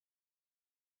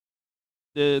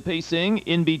Pacing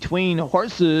in between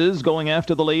horses, going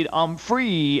after the lead. I'm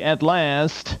Free at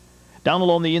last. Down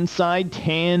along the inside,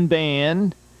 Tan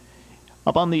Ban.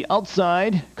 Up on the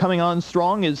outside, coming on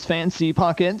strong is Fancy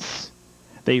Pockets.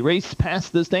 They race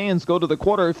past the stands, go to the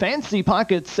quarter. Fancy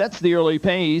Pockets sets the early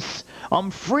pace.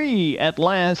 I'm Free at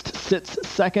last sits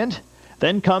second.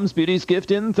 Then comes Beauty's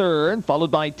Gift in third, followed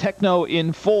by Techno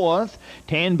in fourth.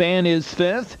 Tan Ban is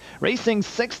fifth. Racing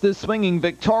sixth is Swinging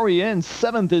Victoria, and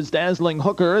seventh is Dazzling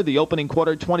Hooker. The opening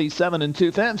quarter, 27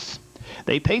 2/5.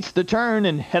 They pace the turn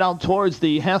and head out towards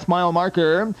the half-mile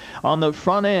marker. On the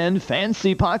front end,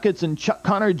 Fancy Pockets and Chuck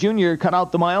Connor Jr. cut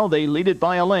out the mile. They lead it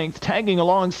by a length. Tagging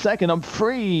along second, I'm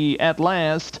Free at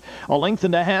last. A length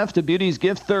and a half to Beauty's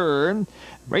Gift third.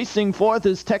 Racing fourth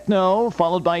is Techno,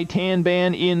 followed by Tan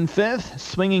Ban in fifth,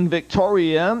 Swinging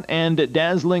Victoria and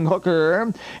Dazzling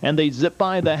Hooker. And they zip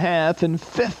by the half in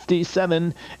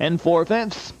 57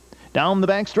 4/5. Down the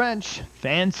back stretch,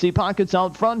 Fancy Pockets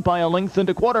out front by a length and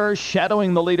a quarter.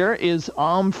 Shadowing the leader is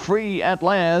I'm Free at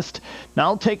last.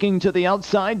 Now taking to the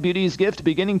outside, Beauty's Gift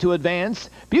beginning to advance.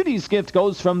 Beauty's Gift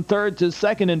goes from third to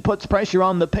second and puts pressure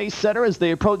on the pace setter as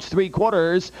they approach three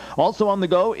quarters. Also on the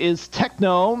go is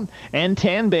Techno and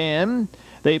Tan Ban.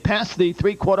 They pass the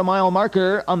three-quarter mile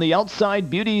marker. On the outside,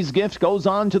 Beauty's Gift goes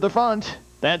on to the front.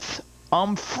 That's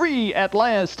I'm Free at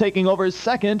last taking over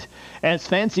second as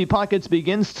Fancy Pockets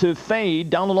begins to fade.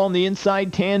 Down along the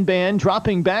inside, Tan Ban.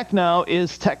 Dropping back now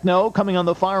is Techno. Coming on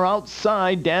the far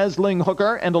outside, Dazzling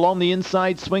Hooker. And along the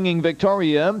inside, Swinging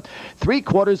Victoria. Three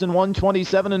quarters in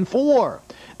 1:27 4.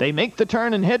 They make the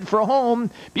turn and head for home.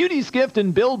 Beauty's Gift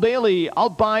and Bill Bailey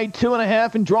out by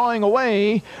 2.5 and drawing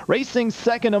away. Racing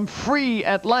second, I'm Free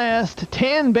at last.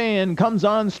 Tan Ban comes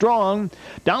on strong.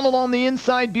 Down along the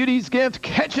inside, Beauty's Gift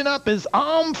catching up is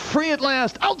I'm Free at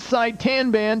last. Outside, Tan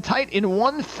Ban tight in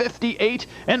 1:58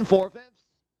 4/5.